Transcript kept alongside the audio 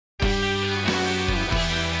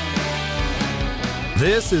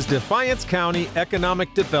This is Defiance County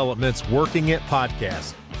Economic Development's Working It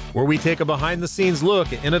podcast, where we take a behind-the-scenes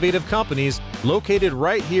look at innovative companies located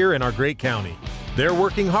right here in our great county. They're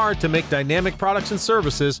working hard to make dynamic products and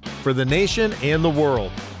services for the nation and the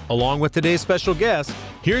world. Along with today's special guest,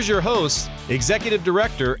 here's your hosts, Executive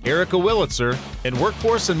Director Erika Willitzer and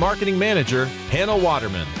Workforce and Marketing Manager Hannah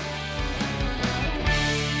Waterman.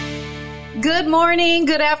 Good morning,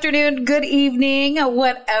 good afternoon, good evening,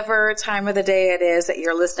 whatever time of the day it is that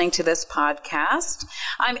you're listening to this podcast.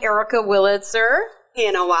 I'm Erika Willitzer.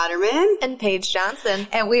 Hannah Waterman. And Paige Johnson.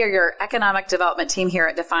 And we are your economic development team here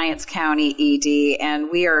at Defiance County ED. And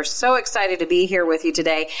we are so excited to be here with you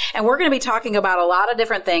today. And we're going to be talking about a lot of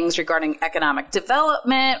different things regarding economic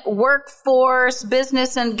development, workforce,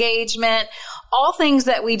 business engagement, all things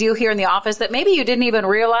that we do here in the office that maybe you didn't even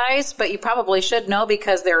realize, but you probably should know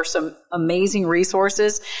because there are some amazing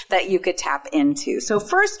resources that you could tap into. So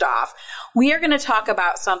first off, we are going to talk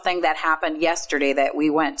about something that happened yesterday that we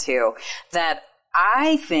went to that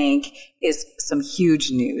I think is some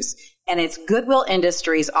huge news. And it's Goodwill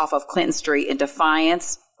Industries off of Clinton Street in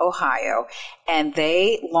Defiance, Ohio. And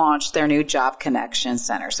they launched their new Job Connection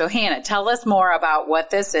Center. So Hannah, tell us more about what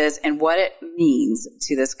this is and what it means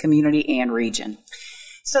to this community and region.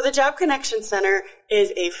 So the Job Connection Center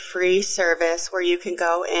is a free service where you can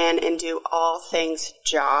go in and do all things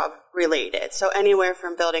job related. So anywhere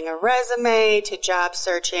from building a resume to job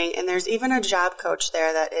searching. And there's even a job coach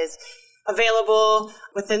there that is available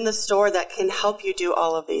within the store that can help you do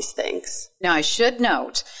all of these things. Now, I should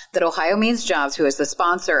note that Ohio Means Jobs, who is the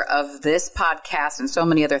sponsor of this podcast and so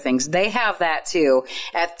many other things, they have that too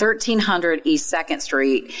at 1300 East 2nd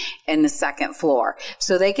Street in the second floor.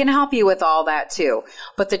 So they can help you with all that too.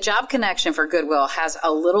 But the Job Connection for Goodwill has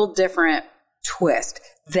a little different twist.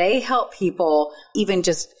 They help people even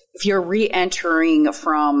just if you're re-entering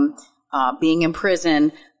from being in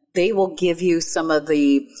prison. They will give you some of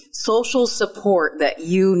the social support that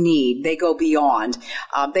you need. They go beyond.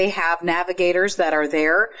 They have navigators that are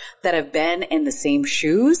there that have been in the same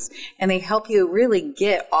shoes, and they help you really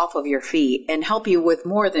get off of your feet and help you with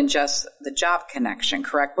more than just the job connection,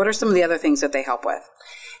 correct? What are some of the other things that they help with?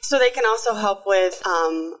 So they can also help with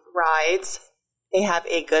rides. They have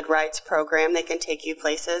a Good Rides program. They can take you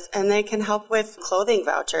places, and they can help with clothing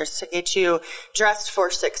vouchers to get you dressed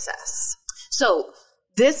for success. So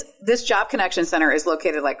This Job Connection Center is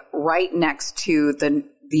located like right next to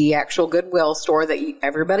the actual Goodwill store that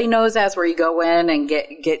everybody knows as where you go in and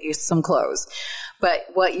get you some clothes. But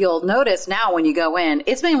what you'll notice now when you go in,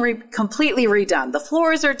 it's been completely redone. The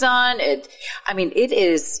floors are done.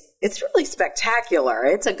 It's really spectacular.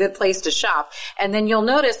 It's a good place to shop. And then you'll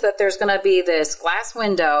notice that there's going to be this glass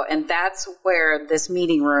window, and that's where this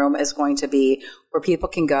meeting room is going to be, where people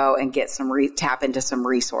can go and get tap into some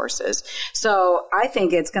resources. So I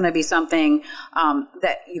think it's going to be something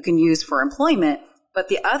that you can use for employment. But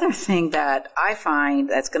the other thing that I find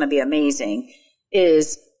that's going to be amazing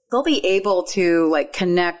is they'll be able to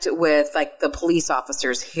connect with the police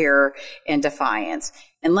officers here in Defiance.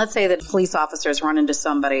 And let's say that police officers run into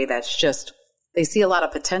somebody that's they see a lot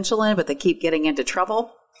of potential in, but they keep getting into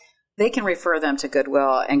trouble. They can refer them to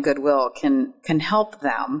Goodwill, and Goodwill can help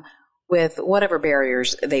them with whatever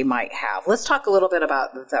barriers they might have. Let's talk a little bit about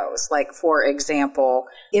those. Like, for example,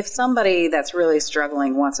 if somebody that's really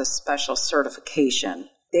struggling wants a special certification,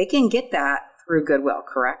 they can get that through Goodwill,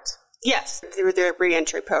 correct? Yes, through their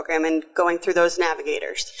reentry program and going through those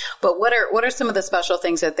navigators. But what are some of the special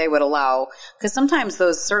things that they would allow? Because sometimes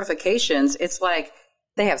those certifications, it's like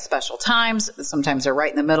they have special times. Sometimes they're right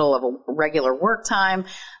in the middle of a regular work time.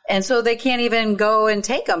 And so they can't even go and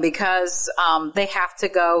take them because they have to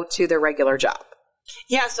go to their regular job.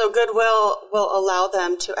 Yeah, so Goodwill will allow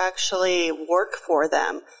them to actually work for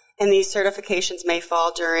them. And these certifications may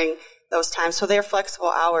fall during those times. So they're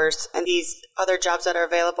flexible hours. And these other jobs that are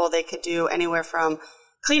available, they could do anywhere from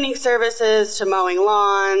cleaning services to mowing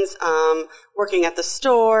lawns, working at the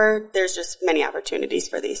store. There's just many opportunities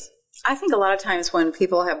for these. I think a lot of times when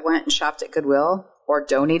people have went and shopped at Goodwill or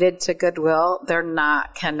donated to Goodwill, they're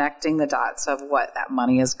not connecting the dots of what that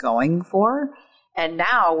money is going for. And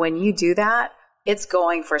now when you do that, it's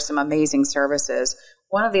going for some amazing services.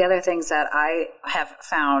 One of the other things that I have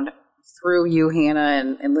found through you,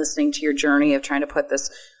 Hannah, and listening to your journey of trying to put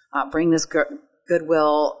this, bring this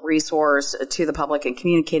Goodwill resource to the public and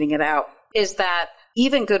communicating it out, is that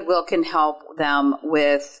even Goodwill can help them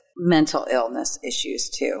with mental illness issues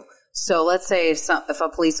too. So let's say if a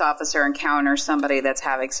police officer encounters somebody that's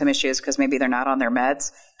having some issues because maybe they're not on their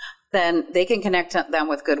meds, then they can connect them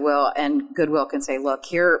with Goodwill, and Goodwill can say, look,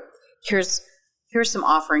 here's some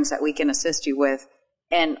offerings that we can assist you with.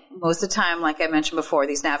 And most of the time, like I mentioned before,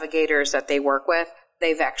 these navigators that they work with,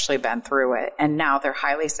 they've actually been through it. And now they're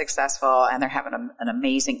highly successful and they're having an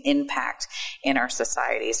amazing impact in our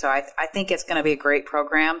society. So I think it's going to be a great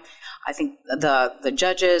program. I think the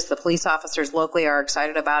judges, the police officers locally are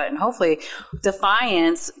excited about it. And hopefully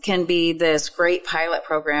Defiance can be this great pilot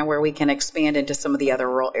program where we can expand into some of the other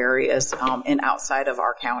rural areas and outside of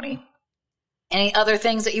our county. Any other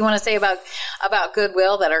things that you want to say about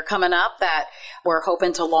Goodwill that are coming up that we're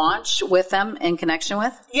hoping to launch with them in connection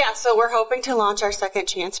with? Yeah, so we're hoping to launch our Second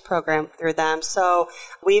Chance program through them. So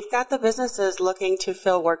we've got the businesses looking to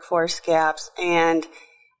fill workforce gaps, and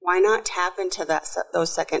why not tap into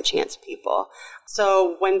those Second Chance people?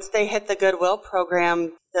 So once they hit the Goodwill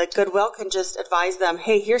program, the Goodwill can just advise them,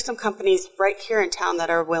 hey, here's some companies right here in town that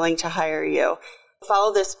are willing to hire you.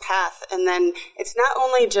 Follow this path, and then it's not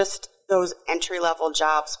only just those entry-level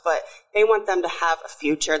jobs, but they want them to have a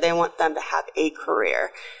future. They want them to have a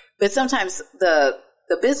career. But sometimes the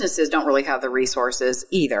businesses don't really have the resources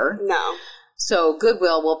either. No. So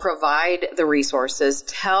Goodwill will provide the resources,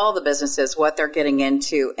 tell the businesses what they're getting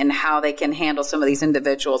into and how they can handle some of these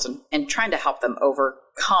individuals and trying to help them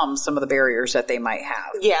overcome some of the barriers that they might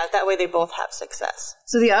have. Yeah, that way they both have success.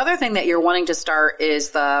 So the other thing that you're wanting to start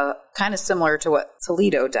is the kind of similar to what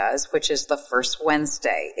Toledo does, which is the First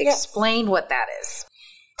Wednesday. Yes. Explain what that is.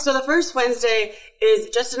 So the First Wednesday is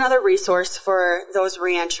just another resource for those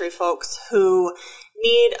reentry folks who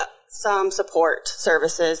need some support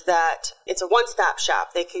services. That it's a one-stop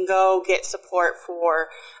shop. They can go get support for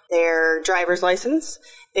their driver's license.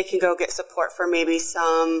 They can go get support for maybe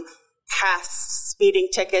some past speeding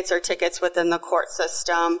tickets or tickets within the court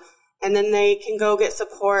system. And then they can go get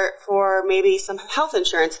support for maybe some health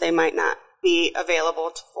insurance they might not be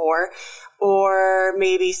available for, or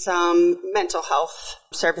maybe some mental health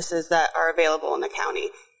services that are available in the county.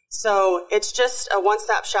 So it's just a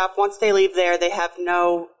one-stop shop. Once they leave there, they have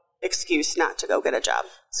no excuse not to go get a job.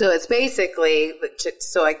 So it's basically,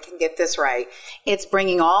 so I can get this right, it's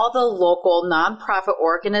bringing all the local nonprofit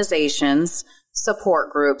organizations,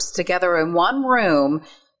 support groups together in one room,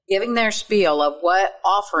 giving their spiel of what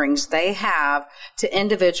offerings they have to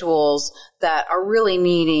individuals that are really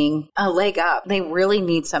needing a leg up. They really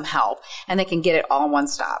need some help, and they can get it all in one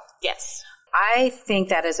stop. Yes. I think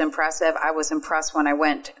that is impressive. I was impressed when I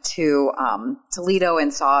went to Toledo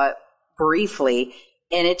and saw it briefly,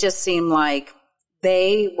 and it just seemed like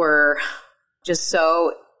they were just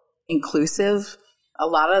so inclusive. A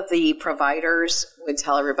lot of the providers would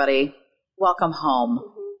tell everybody, welcome home.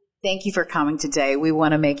 Mm-hmm. Thank you for coming today. We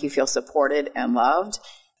want to make you feel supported and loved.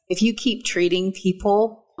 If you keep treating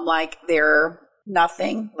people like they're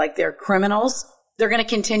nothing, like they're criminals, they're going to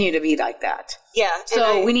continue to be like that. Yeah.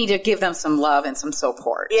 So we need to give them some love and some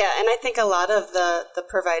support. Yeah, and I think a lot of the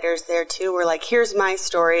providers there too were like, here's my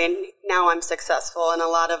story and now I'm successful. And a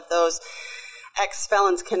lot of those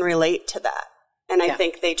ex-felons can relate to that. And I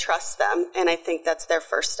think they trust them. And I think that's their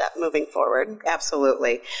first step moving forward.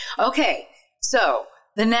 Absolutely. Okay. So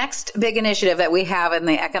the next big initiative that we have in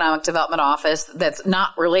the Economic Development Office that's not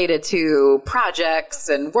related to projects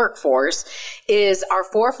and workforce is our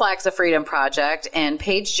 4 Flags of Freedom project, and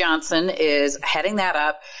Paige Johnson is heading that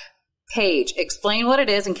up. Paige, explain what it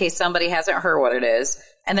is in case somebody hasn't heard what it is,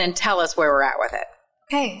 and then tell us where we're at with it.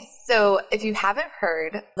 Okay, so if you haven't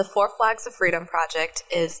heard, the 4 Flags of Freedom project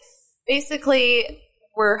is basically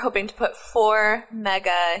we're hoping to put 4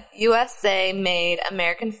 mega USA-made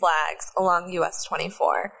American flags along US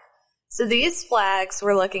 24. So these flags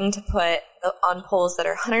we're looking to put on poles that are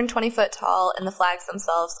 120 foot tall, and the flags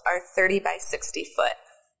themselves are 30 by 60 foot.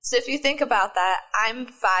 So if you think about that, I'm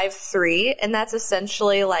 5'3", and that's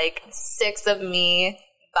essentially like 6 of me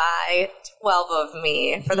by 12 of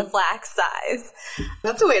me for the flag size.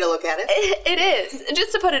 That's a way to look at it. It is.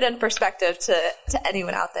 Just to put it in perspective to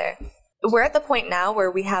anyone out there. We're at the point now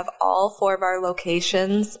where we have all 4 of our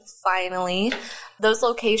locations, finally. Those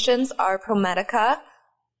locations are ProMedica,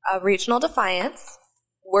 Regional Defiance,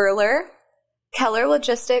 Whirler, Keller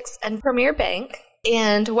Logistics, and Premier Bank.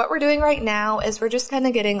 And what we're doing right now is we're just kind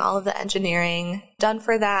of getting all of the engineering done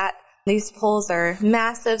for that. These poles are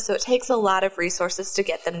massive, so it takes a lot of resources to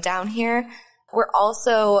get them down here. We're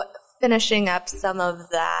also finishing up some of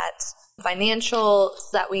that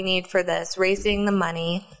financials that we need for this, raising the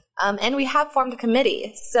money. And we have formed a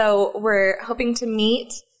committee, so we're hoping to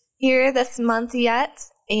meet here this month yet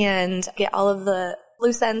and get all of the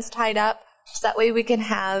loose ends tied up, so that way we can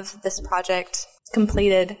have this project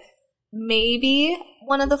completed, maybe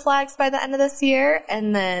one of the flags by the end of this year,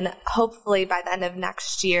 and then hopefully by the end of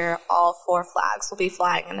next year, all 4 flags will be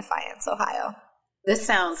flying in Defiance, Ohio. This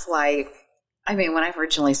sounds like, I mean, when I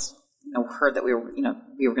originally heard that we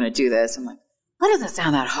were going to do this. I'm like, that doesn't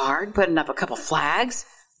sound that hard, putting up a couple flags.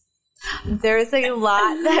 There's a lot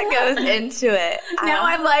that goes into it. Now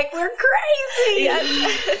I'm like, we're crazy.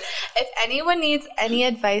 Yes. If anyone needs any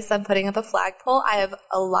advice on putting up a flagpole, I have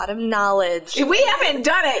a lot of knowledge. We haven't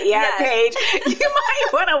done it yet, Paige. You might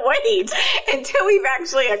want to wait until we've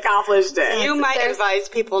actually accomplished it. You might advise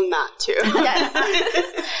people not to.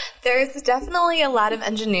 Yes. There's definitely a lot of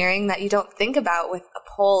engineering that you don't think about with a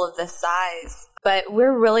pole of this size. But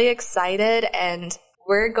we're really excited, and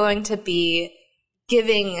we're going to be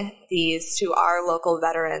giving these to our local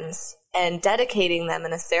veterans and dedicating them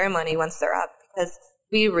in a ceremony once they're up, because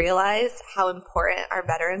we realize how important our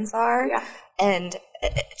veterans are. Yeah. And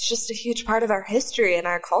it's just a huge part of our history and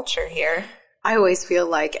our culture here. I always feel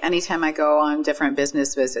like anytime I go on different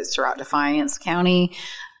business visits throughout Defiance County,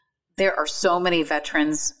 there are so many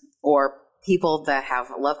veterans or people that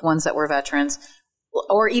have loved ones that were veterans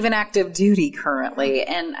or even active duty currently.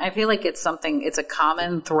 And I feel like it's a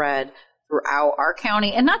common thread throughout our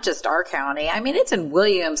county, and not just our county. I mean, it's in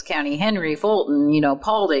Williams County, Henry, Fulton,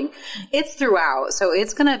 Paulding. It's throughout. So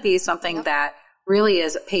it's going to be something that really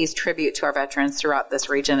pays tribute to our veterans throughout this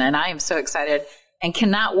region. And I am so excited and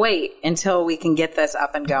cannot wait until we can get this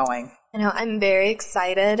up and going. I'm very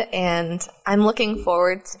excited, and I'm looking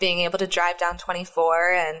forward to being able to drive down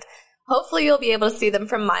 24, and hopefully you'll be able to see them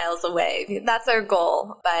from miles away. That's our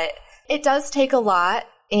goal. But it does take a lot.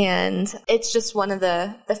 And it's just one of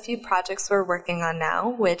the few projects we're working on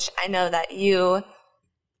now, which I know that you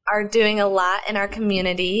are doing a lot in our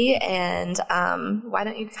community. And why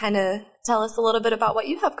don't you kind of tell us a little bit about what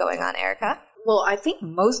you have going on, Erika? Well, I think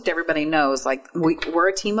most everybody knows, like, we're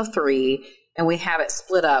a team of 3, and we have it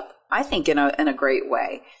split up, I think, in a great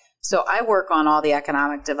way. So I work on all the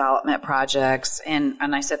economic development projects, and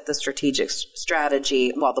I set the strategic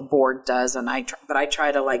strategy. Well, the board does, but I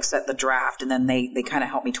try to set the draft, and then they kind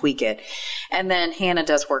of help me tweak it. And then Hannah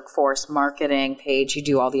does workforce marketing. Paige, you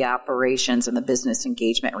do all the operations and the business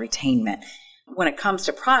engagement retainment. When it comes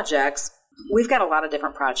to projects, we've got a lot of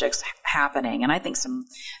different projects happening, and I think some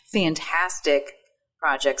fantastic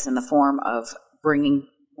projects in the form of bringing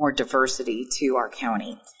more diversity to our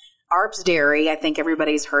county. Arps Dairy, I think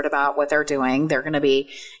everybody's heard about what they're doing. They're going to be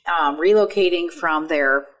relocating from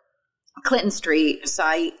their Clinton Street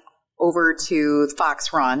site over to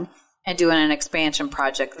Fox Run and doing an expansion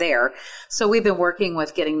project there. So we've been working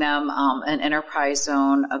with getting them an enterprise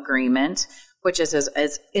zone agreement, which is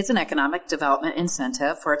it's an economic development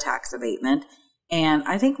incentive for a tax abatement. And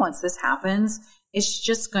I think once this happens, it's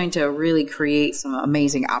just going to really create some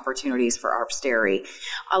amazing opportunities for Arps Dairy.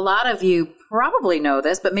 A lot of you probably know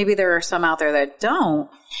this, but maybe there are some out there that don't,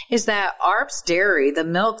 is that Arps Dairy, the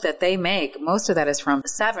milk that they make, most of that is from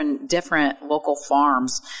 7 different local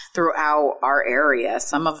farms throughout our area,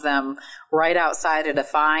 some of them right outside of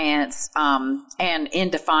Defiance and in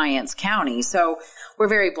Defiance County. So we're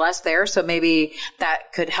very blessed there. So maybe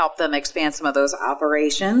that could help them expand some of those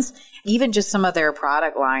operations, even just some of their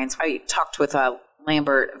product lines. I talked with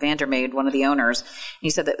Lambert Vandermeid, one of the owners. He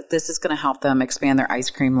said that this is going to help them expand their ice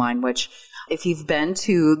cream line, which if you've been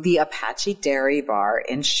to the Apache Dairy Bar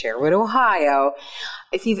in Sherwood, Ohio,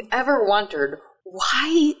 if you've ever wondered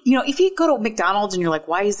why, if you go to McDonald's and you're like,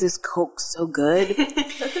 why is this Coke so good?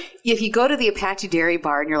 If you go to the Apache Dairy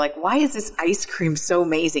Bar and you're like, why is this ice cream so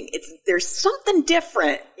amazing? There's something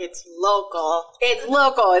different. It's local. It's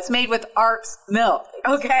local. It's made with Arps milk.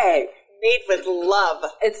 Okay. Made with love.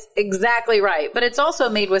 It's exactly right. But it's also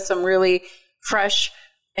made with some really fresh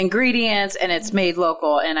ingredients, and it's made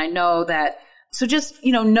local. And I know that. So just,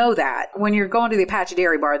 know that when you're going to the Apache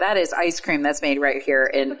Dairy Bar, that is ice cream that's made right here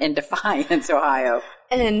in Defiance, Ohio.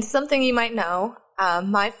 And something you might know,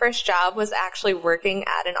 my first job was actually working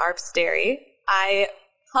at an Arps Dairy. I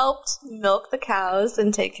helped milk the cows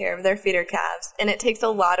and take care of their feeder calves, and it takes a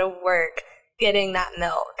lot of work getting that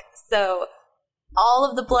milk. So all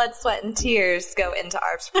of the blood, sweat, and tears go into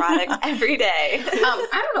Arps product every day. I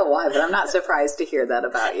don't know why, but I'm not surprised to hear that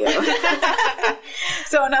about you.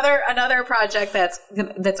 So another project that's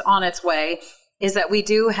on its way is that we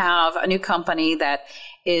do have a new company that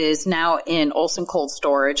is now in Olson Cold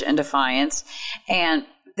Storage in Defiance, and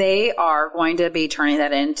they are going to be turning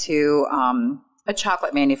that into a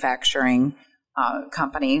chocolate manufacturing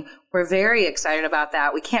company. We're very excited about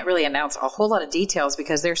that. We can't really announce a whole lot of details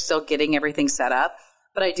because they're still getting everything set up.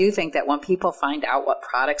 But I do think that when people find out what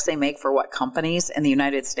products they make for what companies in the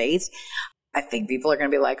United States, I think people are going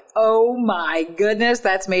to be like, oh my goodness,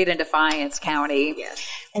 that's made in Defiance County. Yes.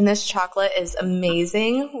 And this chocolate is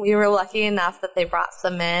amazing. We were lucky enough that they brought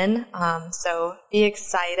some in. So be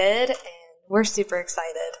excited. And we're super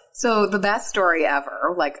excited. So the best story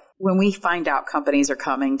ever, like when we find out companies are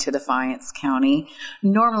coming to Defiance County,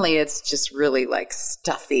 normally it's just really like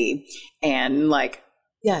stuffy and like,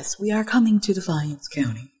 yes, we are coming to Defiance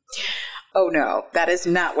County. Oh no, that is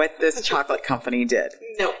not what this chocolate company did.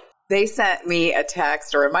 No. They sent me a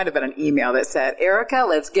text, or it might have been an email that said, Erika,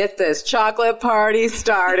 let's get this chocolate party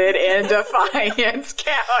started in Defiance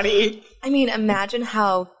County. I mean, imagine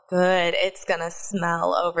how good it's going to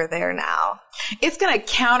smell over there now. It's going to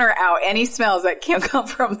counter out any smells that can come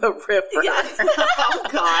from the river. Yes. Oh,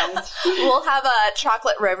 God. We'll have a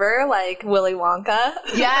chocolate river like Willy Wonka.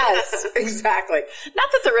 Yes, exactly. Not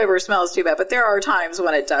that the river smells too bad, but there are times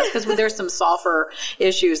when it does because there's some sulfur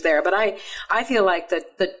issues there. But I feel like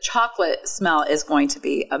the chocolate smell is going to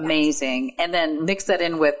be amazing. Yes. And then mix that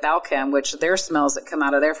in with Balchem, which their smells that come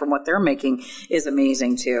out of there from what they're making is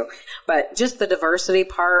amazing too. But just the diversity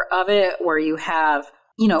part of it where you have,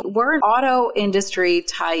 you know, we're an auto industry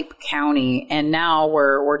type county and now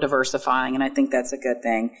we're diversifying, and I think that's a good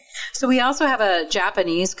thing. So we also have a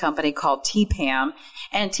Japanese company called TPAM,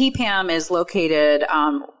 and TPAM is located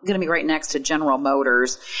going to be right next to General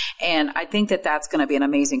Motors, and I think that that's going to be an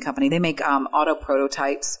amazing company. They make auto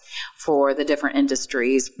prototypes for the different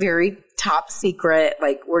industries, very top secret.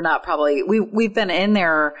 Like we're not probably, we've been in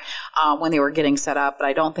there when they were getting set up, but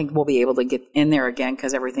I don't think we'll be able to get in there again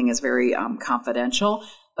because everything is very confidential.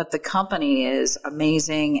 But the company is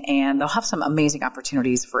amazing, and they'll have some amazing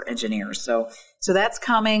opportunities for engineers. So that's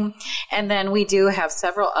coming. And then we do have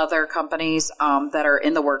several other companies that are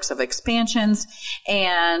in the works of expansions.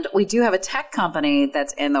 And we do have a tech company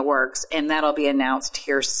that's in the works, and that'll be announced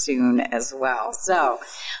here soon as well. So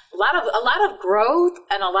a lot of growth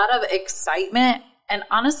and a lot of excitement, and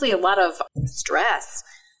honestly, a lot of stress.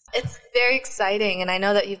 It's very exciting, and I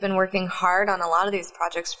know that you've been working hard on a lot of these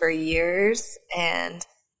projects for years, and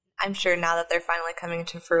I'm sure now that they're finally coming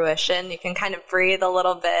to fruition, you can kind of breathe a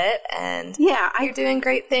little bit, and you're doing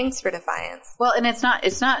great things for Defiance. Well, and it's not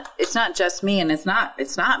just me, and it's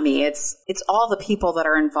not me. It's all the people that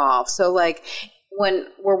are involved. So like when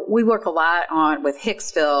we work a lot with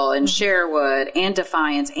Hicksville and Sherwood and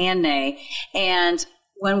Defiance and Nay, and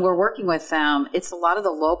when we're working with them, it's a lot of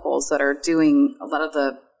the locals that are doing a lot of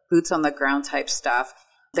the boots on the ground type stuff.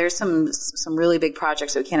 There's some really big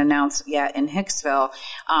projects that we can't announce yet in Hicksville.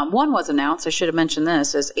 One was announced, I should have mentioned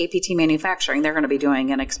this, is APT Manufacturing. They're going to be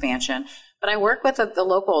doing an expansion. But I work with the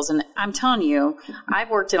locals, and I'm telling you, I've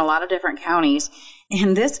worked in a lot of different counties.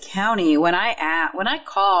 In this county, when I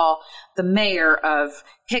call the mayor of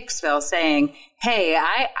Hicksville saying, hey,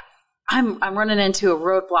 I'm running into a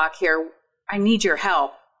roadblock here, I need your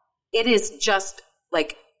help, it is just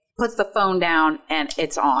like puts the phone down and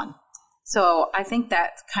it's on. So I think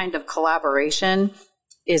that kind of collaboration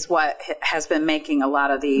is what has been making a lot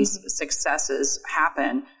of these successes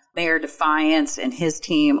happen. Mayor Defiance and his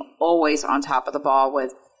team always on top of the ball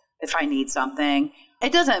with if I need something.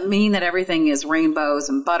 It doesn't mean that everything is rainbows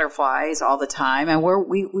and butterflies all the time. And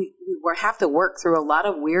we have to work through a lot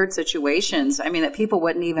of weird situations, I mean, that people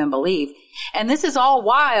wouldn't even believe. And this is all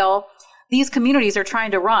while these communities are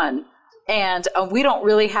trying to run. And we don't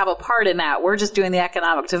really have a part in that. We're just doing the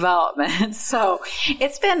economic development. So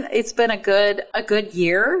it's been a good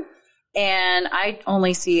year, and I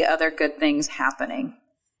only see other good things happening.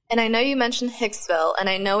 And I know you mentioned Hicksville, and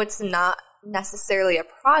I know it's not necessarily a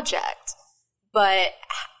project, but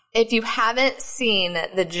if you haven't seen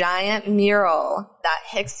the giant mural that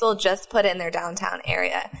Hicksville just put in their downtown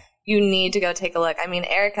area, you need to go take a look. I mean,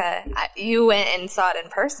 Erika, you went and saw it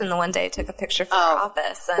in person the one day, took a picture from our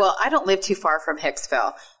office. Well, I don't live too far from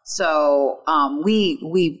Hicksville. So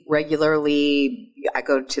we regularly, I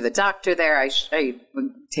go to the doctor there. We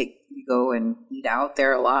go and eat out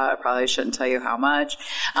there a lot. I probably shouldn't tell you how much.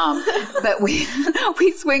 But we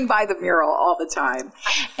swing by the mural all the time.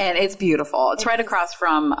 And it's beautiful. It's right across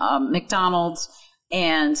from McDonald's,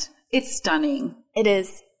 and it's stunning. It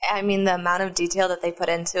is. I mean, the amount of detail that they put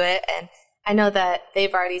into it, and I know that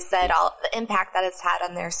they've already said all the impact that it's had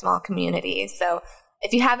on their small community. So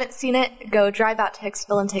if you haven't seen it, go drive out to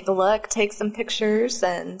Hicksville and take a look, take some pictures,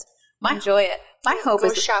 and enjoy it. My hope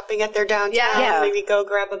is shopping at their downtown. Maybe go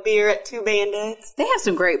grab a beer at Two Bandits. They have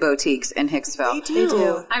some great boutiques in Hicksville. They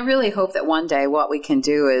do. I really hope that one day what we can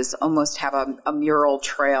do is almost have a mural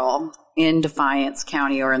trail in Defiance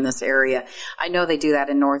County or in this area. I know they do that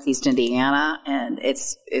in Northeast Indiana, and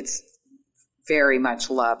it's very much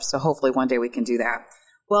loved. So hopefully one day we can do that.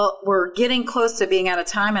 Well, we're getting close to being out of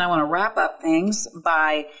time, and I want to wrap up things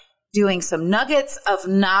by doing some nuggets of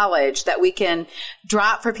knowledge that we can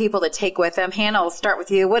drop for people to take with them. Hannah, we'll start with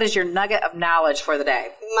you. What is your nugget of knowledge for the day?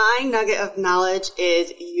 My nugget of knowledge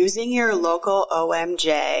is using your local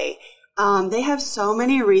OMJ. They have so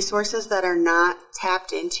many resources that are not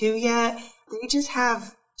tapped into yet. They just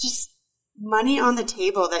have money on the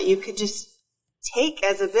table that you could just take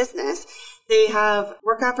as a business. They have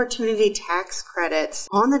work opportunity tax credits,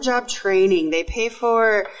 on-the-job training. They pay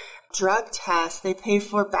for drug tests. They pay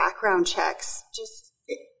for background checks. Just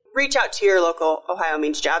reach out to your local Ohio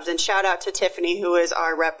Means Jobs, and shout out to Tiffany, who is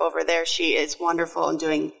our rep over there. She is wonderful and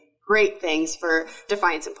doing great things for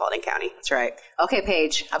Defiance and Paulding County. That's right. Okay,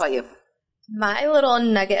 Paige, how about you? My little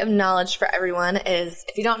nugget of knowledge for everyone is,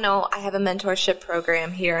 if you don't know, I have a mentorship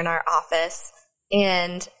program here in our office.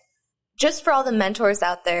 And just for all the mentors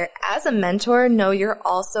out there, as a mentor, know you're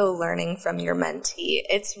also learning from your mentee.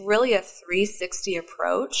 It's really a 360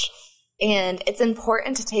 approach, and it's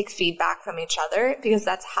important to take feedback from each other because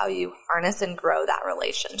that's how you harness and grow that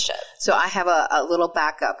relationship. So I have a little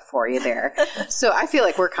backup for you there. So I feel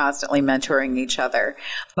like we're constantly mentoring each other,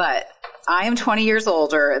 but I am 20 years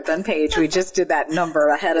older than Paige. We just did that number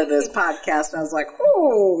ahead of this podcast, and I was like,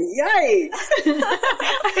 oh, yikes.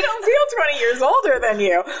 I don't feel 20 years older than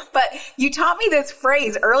you. But you taught me this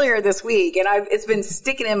phrase earlier this week, and it's been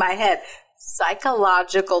sticking in my head.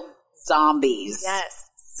 Psychological zombies. Yes.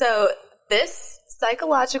 So this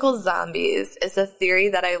psychological zombies is a theory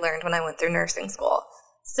that I learned when I went through nursing school.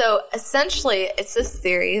 So essentially, it's this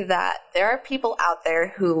theory that there are people out there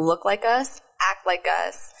who look like us, act like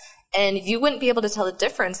us, and you wouldn't be able to tell the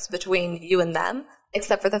difference between you and them,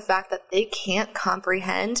 except for the fact that they can't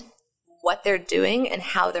comprehend what they're doing and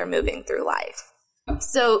how they're moving through life.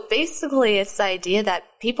 So basically, it's the idea that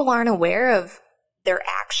people aren't aware of their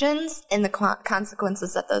actions and the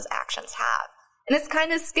consequences that those actions have. And it's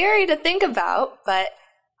kind of scary to think about, but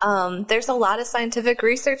there's a lot of scientific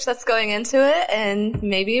research that's going into it, and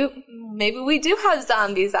maybe we do have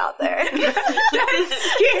zombies out there. That is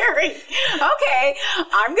scary. Okay,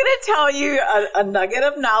 I'm going to tell you a nugget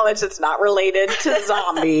of knowledge that's not related to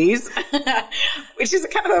zombies, which is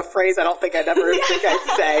kind of a phrase I don't think I'd ever think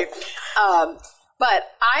I'd say. But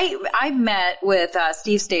I met with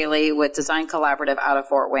Steve Staley with Design Collaborative out of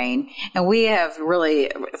Fort Wayne, and we have really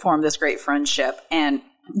formed this great friendship. And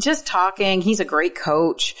just talking, he's a great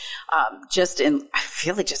coach. I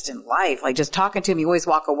feel like just in life, like just talking to him, you always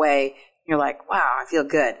walk away. You're like, wow, I feel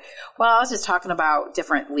good. Well, I was just talking about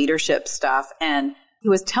different leadership stuff, and he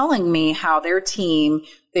was telling me how their team,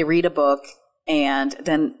 they read a book and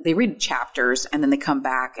then they read chapters, and then they come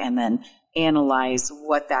back and then analyze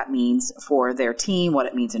what that means for their team, what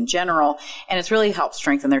it means in general, and it's really helped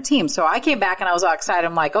strengthen their team. So I came back and I was all excited.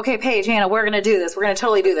 I'm like, okay, Paige, Hannah, we're going to do this. We're going to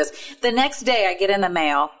totally do this. The next day I get in the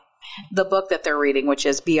mail the book that they're reading, which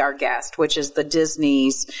is Be Our Guest, which is the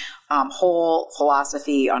Disney's whole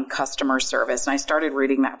philosophy on customer service. And I started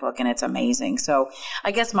reading that book, and it's amazing. So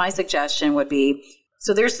I guess my suggestion would be,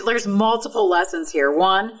 so there's multiple lessons here.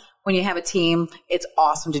 One, when you have a team, it's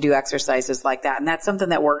awesome to do exercises like that. And that's something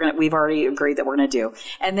that we've already agreed that we're going to do.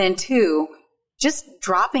 And then two, just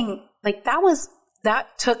dropping, like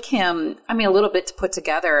that took him, a little bit to put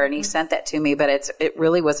together, and he sent that to me, but it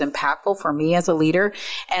really was impactful for me as a leader.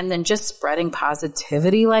 And then just spreading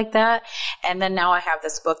positivity like that. And then now I have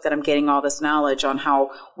this book that I'm getting all this knowledge on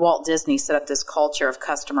how Walt Disney set up this culture of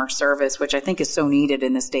customer service, which I think is so needed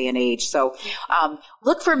in this day and age. So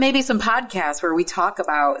look for maybe some podcasts where we talk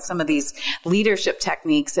about some of these leadership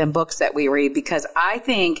techniques and books that we read, because I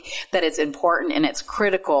think that it's important and it's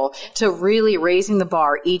critical to really raising the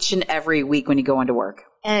bar each and every week when you go into work.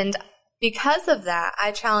 And because of that,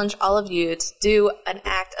 I challenge all of you to do an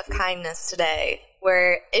act of kindness today,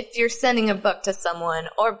 where if you're sending a book to someone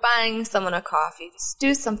or buying someone a coffee, just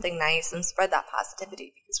do something nice and spread that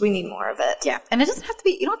positivity, because we need more of it. Yeah. And it doesn't have to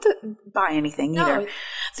be, you don't have to buy anything either.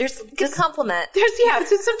 There's good compliment.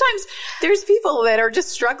 So sometimes there's people that are just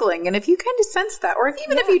struggling. And if you kind of sense that, or if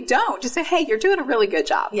you don't, just say, hey, you're doing a really good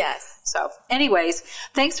job. Yes. So anyways,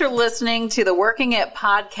 thanks for listening to the Working It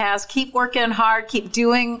podcast. Keep working hard. Keep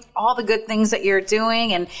doing all the good things that you're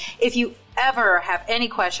doing. And if you ever have any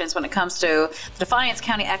questions when it comes to the Defiance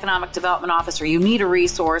County Economic Development Office, or you need a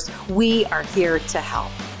resource, we are here to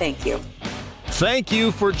help. Thank you. Thank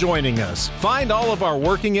you for joining us. Find all of our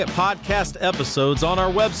Working It podcast episodes on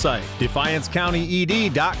our website,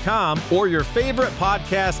 DefianceCountyED.com, or your favorite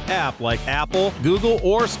podcast app like Apple, Google,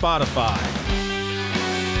 or Spotify.